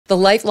The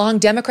lifelong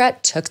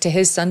Democrat took to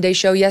his Sunday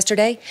show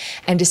yesterday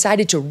and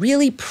decided to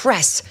really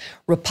press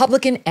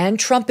Republican and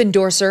Trump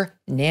endorser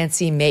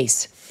Nancy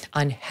Mace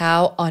on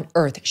how on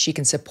earth she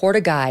can support a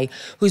guy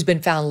who's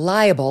been found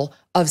liable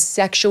of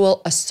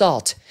sexual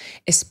assault,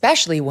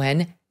 especially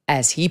when,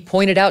 as he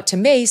pointed out to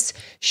Mace,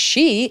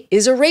 she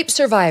is a rape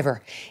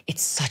survivor.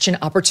 It's such an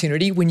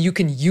opportunity when you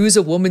can use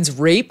a woman's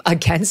rape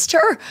against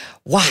her.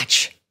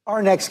 Watch.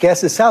 Our next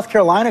guest is South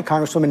Carolina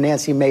Congresswoman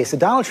Nancy Mace, a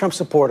Donald Trump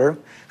supporter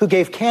who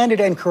gave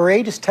candid and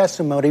courageous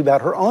testimony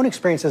about her own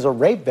experience as a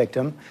rape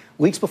victim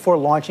weeks before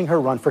launching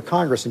her run for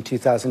Congress in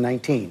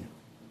 2019.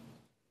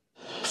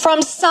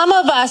 From some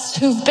of us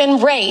who've been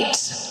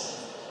raped,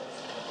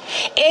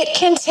 it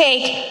can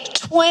take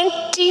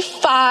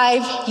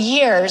 25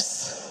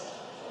 years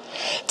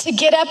to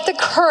get up the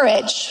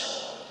courage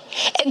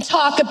and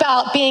talk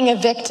about being a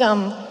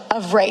victim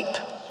of rape.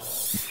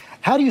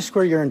 How do you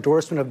square your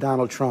endorsement of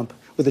Donald Trump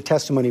with the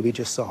testimony we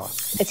just saw?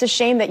 It's a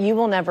shame that you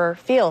will never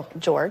feel,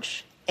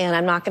 George, and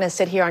I'm not going to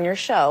sit here on your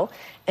show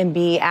and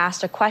be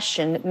asked a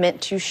question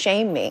meant to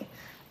shame me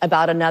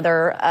about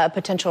another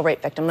potential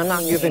rape victim. I'm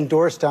not. You've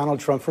endorsed Donald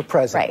Trump for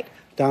president. Right.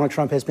 Donald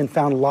Trump has been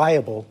found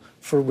liable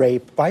for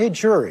rape by a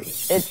jury.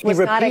 It was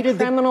not a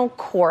criminal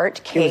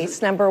court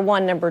case, number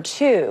one. Number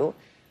two,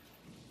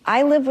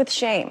 I live with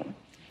shame.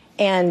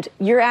 And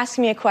you're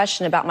asking me a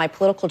question about my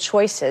political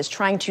choices,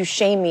 trying to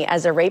shame me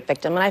as a rape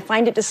victim, and I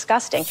find it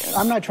disgusting.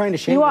 I'm not trying to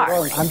shame you. You are.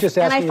 I'm just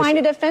asking. And I find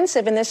it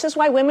offensive, and this is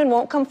why women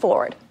won't come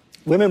forward.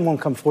 Women won't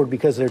come forward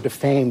because they're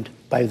defamed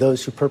by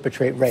those who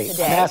perpetrate rape.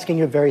 Today. I'm asking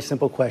you a very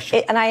simple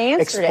question. And I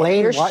answered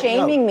it. You're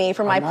shaming me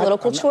for my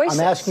political choices.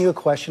 I'm asking you a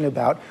question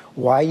about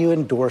why you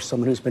endorse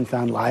someone who's been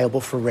found liable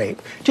for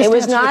rape. It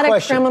was not a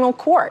criminal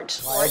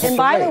court. And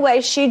by the way,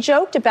 she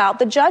joked about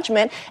the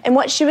judgment and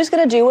what she was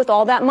going to do with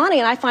all that money,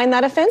 and I find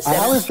that offensive.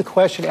 How is the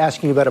question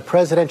asking you about a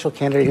presidential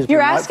candidate who's been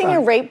You're asking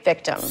a rape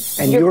victim.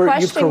 And you're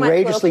courageously questioning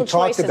my political talked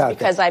choices about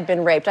because that. I've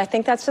been raped. I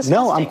think that's disgusting.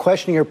 No, I'm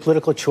questioning your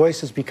political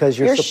choices because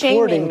you're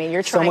supporting shaming me.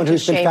 You're trying someone to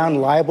who's been shame found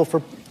me. liable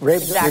for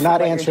rape. Exactly you're not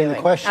what answering you're the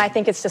doing. question. I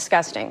think it's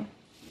disgusting.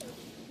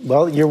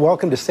 Well, you're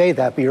welcome to say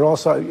that, but you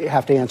also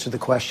have to answer the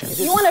question. If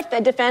you want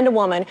to defend a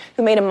woman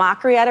who made a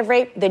mockery out of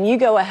rape, then you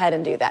go ahead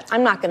and do that.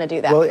 I'm not going to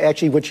do that. Well,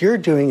 actually, what you're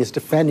doing is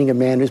defending a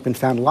man who's been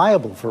found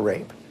liable for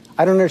rape.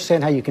 I don't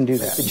understand how you can do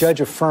that. The judge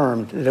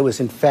affirmed that it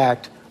was, in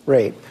fact,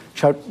 rape.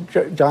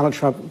 Donald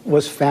Trump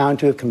was found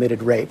to have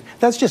committed rape.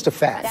 That's just a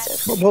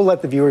fact. We'll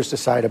let the viewers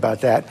decide about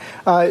that.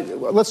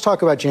 Let's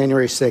talk about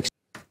January 6th.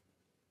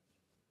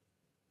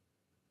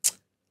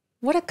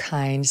 What a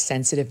kind,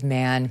 sensitive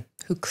man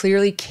who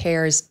clearly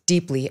cares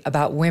deeply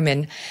about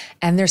women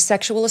and their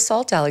sexual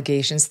assault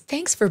allegations.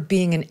 Thanks for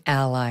being an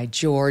ally,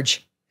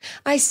 George.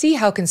 I see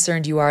how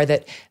concerned you are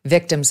that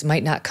victims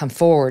might not come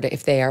forward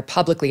if they are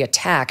publicly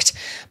attacked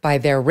by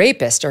their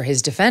rapist or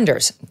his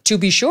defenders. To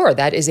be sure,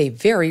 that is a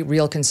very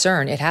real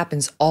concern. It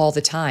happens all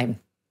the time,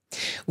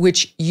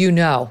 which you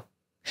know,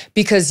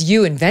 because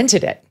you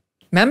invented it.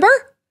 Remember?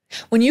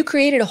 When you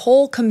created a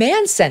whole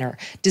command center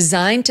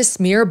designed to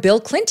smear Bill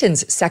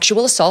Clinton's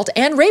sexual assault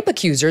and rape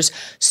accusers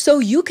so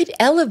you could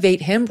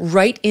elevate him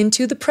right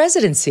into the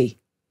presidency.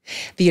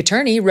 The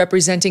attorney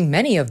representing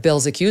many of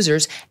Bill's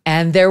accusers,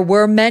 and there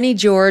were many,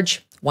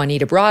 George,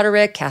 Juanita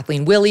Broderick,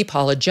 Kathleen Willey,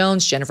 Paula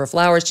Jones, Jennifer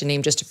Flowers, to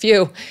name just a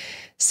few,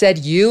 said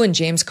you and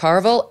James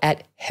Carville,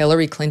 at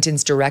Hillary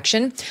Clinton's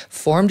direction,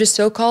 formed a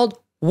so-called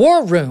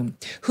war room,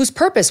 whose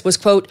purpose was,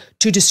 quote,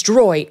 to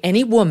destroy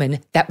any woman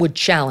that would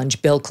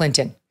challenge Bill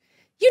Clinton.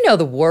 You know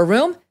the war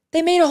room.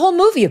 They made a whole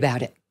movie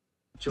about it.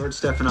 George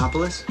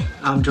Stephanopoulos.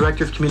 I'm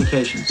Director of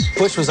Communications.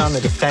 Bush was on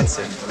the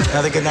defensive.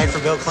 Another good night for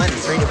Bill Clinton.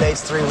 3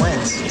 debates, 3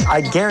 wins.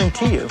 I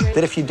guarantee you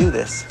that if you do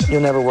this,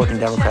 you'll never work in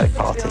Democratic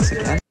politics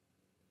again.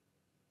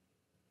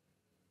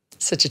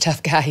 Such a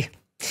tough guy.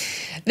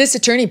 This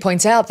attorney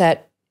points out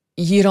that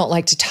you don't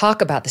like to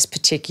talk about this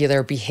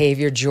particular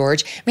behavior,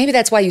 George. Maybe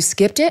that's why you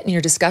skipped it in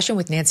your discussion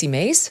with Nancy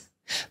Mace.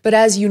 But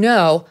as you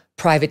know,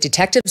 private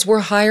detectives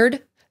were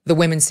hired. The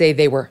women say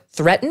they were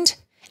threatened,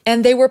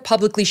 and they were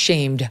publicly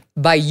shamed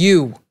by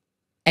you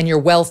and your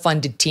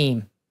well-funded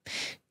team.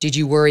 Did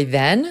you worry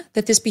then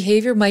that this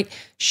behavior might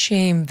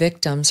shame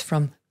victims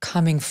from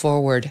coming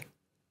forward?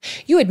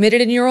 You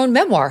admitted in your own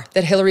memoir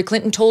that Hillary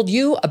Clinton told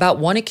you about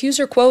one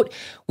accuser, quote,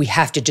 we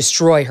have to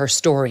destroy her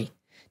story.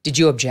 Did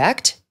you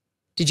object?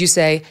 Did you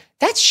say,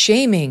 that's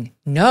shaming?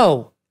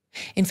 No.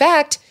 In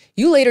fact,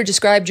 you later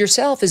described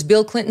yourself as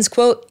Bill Clinton's,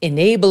 quote,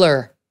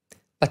 enabler.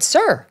 But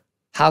sir,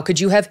 how could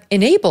you have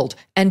enabled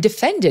and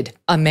defended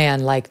a man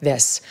like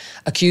this,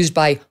 accused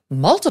by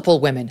multiple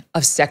women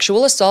of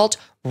sexual assault,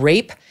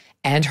 rape,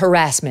 and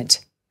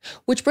harassment?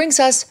 Which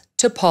brings us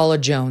to Paula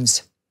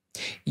Jones.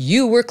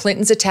 You were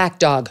Clinton's attack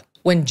dog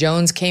when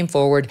Jones came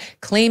forward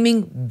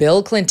claiming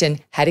Bill Clinton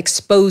had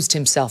exposed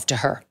himself to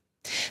her.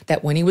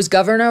 That when he was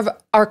governor of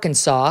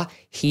Arkansas,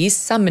 he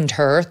summoned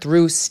her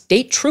through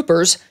state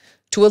troopers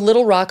to a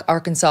Little Rock,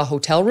 Arkansas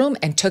hotel room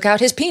and took out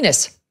his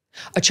penis,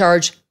 a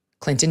charge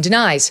Clinton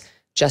denies,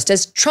 just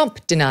as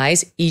Trump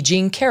denies E.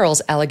 Jean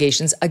Carroll's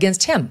allegations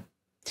against him.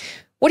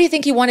 What do you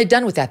think he wanted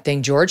done with that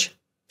thing, George?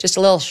 Just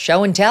a little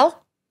show and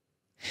tell?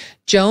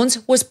 Jones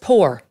was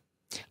poor,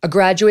 a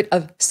graduate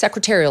of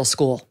secretarial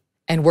school,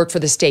 and worked for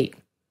the state.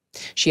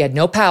 She had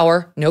no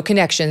power, no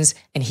connections,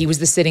 and he was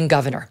the sitting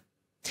governor.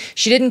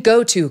 She didn't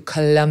go to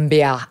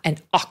Columbia and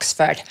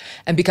Oxford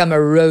and become a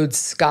Rhodes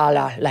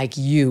Scholar like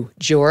you,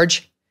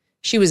 George.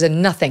 She was a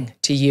nothing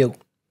to you.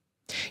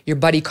 Your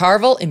buddy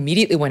Carville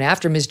immediately went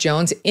after Ms.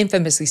 Jones,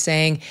 infamously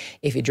saying,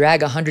 if you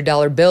drag a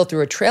 $100 bill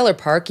through a trailer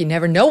park, you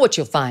never know what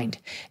you'll find.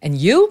 And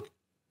you?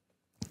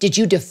 Did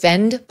you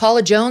defend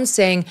Paula Jones,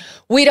 saying,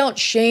 we don't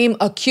shame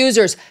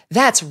accusers,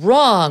 that's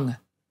wrong?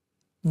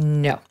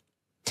 No.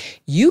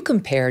 You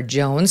compared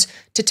Jones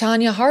to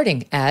Tonya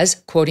Harding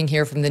as, quoting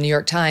here from the New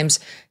York Times,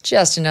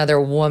 just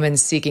another woman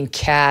seeking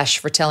cash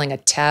for telling a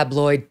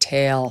tabloid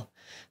tale.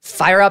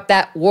 Fire up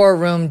that war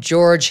room,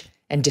 George,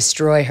 and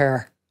destroy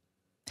her.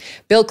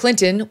 Bill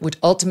Clinton would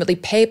ultimately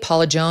pay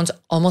Paula Jones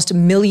almost $1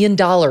 million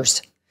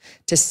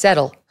to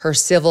settle her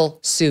civil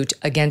suit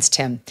against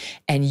him.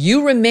 And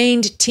you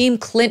remained Team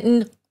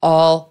Clinton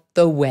all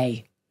the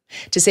way.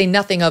 To say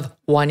nothing of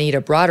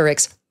Juanita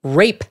Broderick's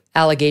rape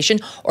allegation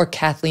or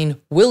Kathleen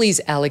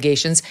Willey's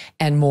allegations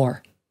and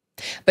more.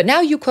 But now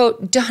you,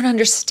 quote, don't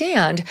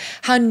understand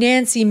how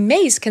Nancy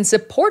Mace can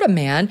support a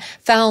man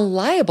found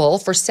liable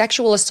for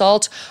sexual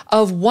assault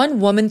of one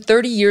woman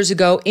 30 years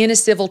ago in a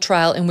civil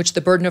trial in which the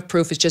burden of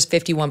proof is just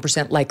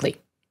 51% likely.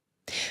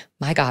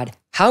 My God,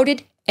 how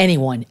did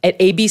anyone at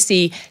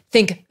ABC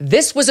think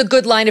this was a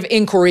good line of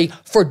inquiry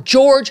for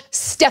George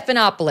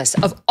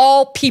Stephanopoulos, of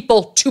all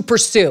people, to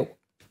pursue?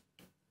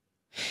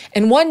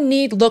 And one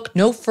need look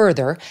no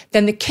further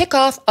than the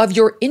kickoff of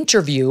your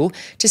interview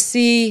to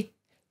see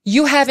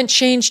you haven't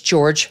changed,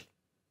 George.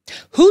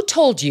 Who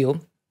told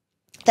you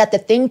that the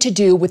thing to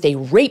do with a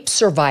rape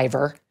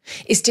survivor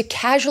is to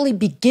casually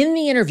begin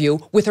the interview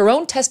with her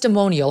own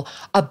testimonial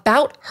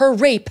about her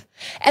rape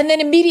and then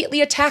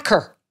immediately attack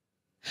her?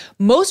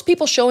 Most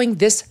people showing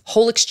this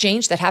whole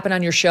exchange that happened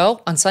on your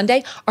show on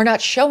Sunday are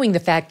not showing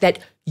the fact that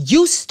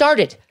you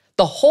started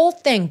the whole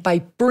thing by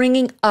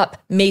bringing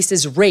up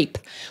Mace's rape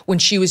when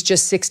she was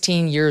just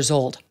 16 years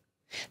old.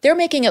 They're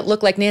making it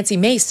look like Nancy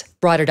Mace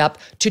brought it up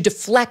to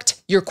deflect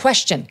your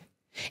question.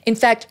 In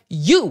fact,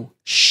 you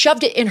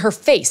shoved it in her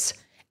face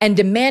and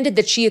demanded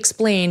that she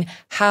explain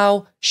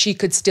how she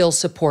could still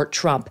support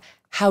Trump.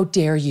 How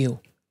dare you?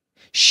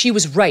 She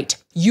was right.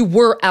 You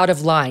were out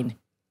of line.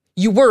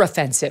 You were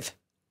offensive.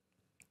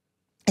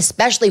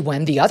 Especially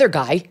when the other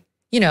guy,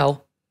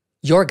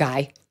 your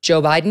guy,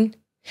 Joe Biden,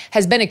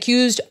 has been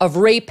accused of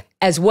rape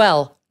as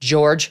well,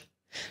 George.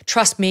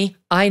 Trust me,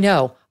 I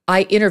know.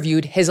 I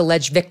interviewed his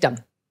alleged victim.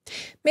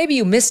 Maybe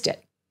you missed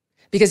it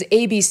because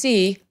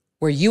ABC,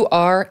 where you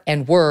are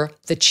and were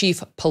the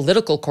chief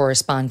political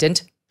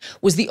correspondent,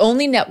 was the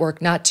only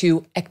network not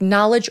to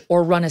acknowledge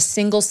or run a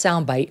single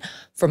soundbite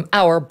from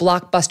our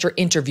blockbuster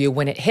interview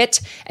when it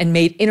hit and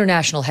made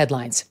international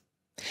headlines.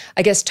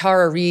 I guess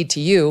Tara Reid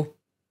to you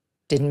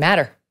didn't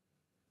matter.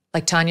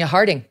 Like Tonya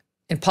Harding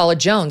and Paula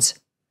Jones,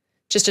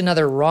 just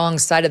another wrong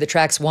side of the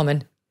tracks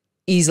woman,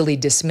 easily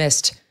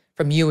dismissed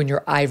from you and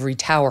your ivory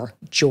tower,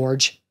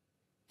 George.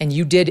 And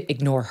you did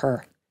ignore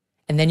her.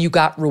 And then you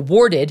got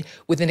rewarded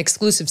with an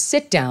exclusive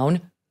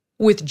sit-down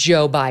with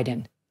Joe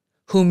Biden,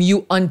 whom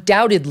you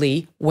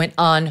undoubtedly went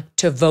on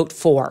to vote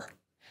for.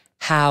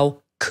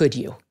 How could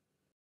you?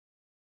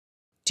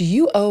 Do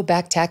you owe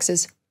back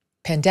taxes?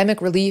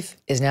 Pandemic relief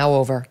is now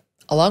over.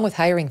 Along with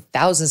hiring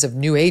thousands of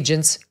new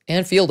agents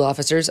and field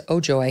officers, oh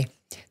joy,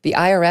 the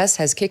IRS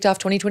has kicked off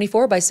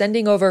 2024 by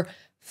sending over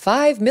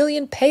 5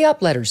 million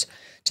pay-up letters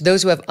to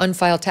those who have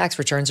unfiled tax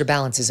returns or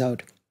balances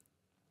owed.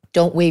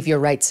 Don't waive your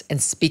rights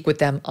and speak with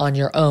them on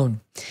your own.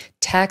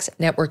 Tax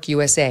Network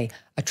USA,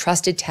 a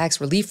trusted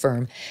tax relief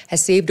firm,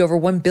 has saved over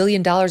 $1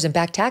 billion in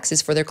back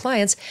taxes for their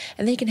clients,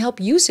 and they can help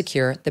you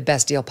secure the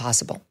best deal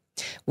possible.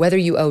 Whether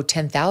you owe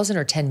 $10,000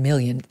 or $10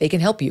 million, they can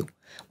help you.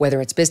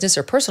 Whether it's business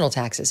or personal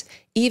taxes,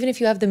 even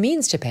if you have the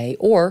means to pay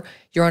or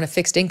you're on a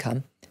fixed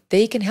income,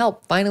 they can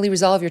help finally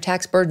resolve your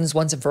tax burdens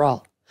once and for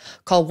all.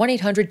 Call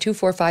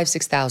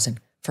 1-800-245-6000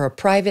 for a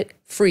private,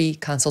 free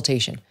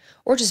consultation,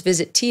 or just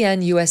visit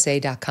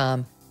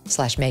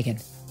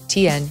tnusa.com/Megyn.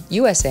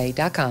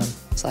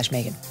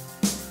 tnusa.com/Megyn.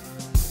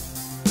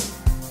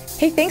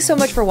 Hey, thanks so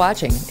much for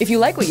watching. If you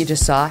like what you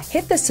just saw,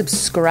 hit the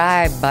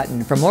subscribe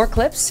button for more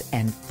clips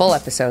and full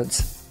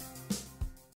episodes.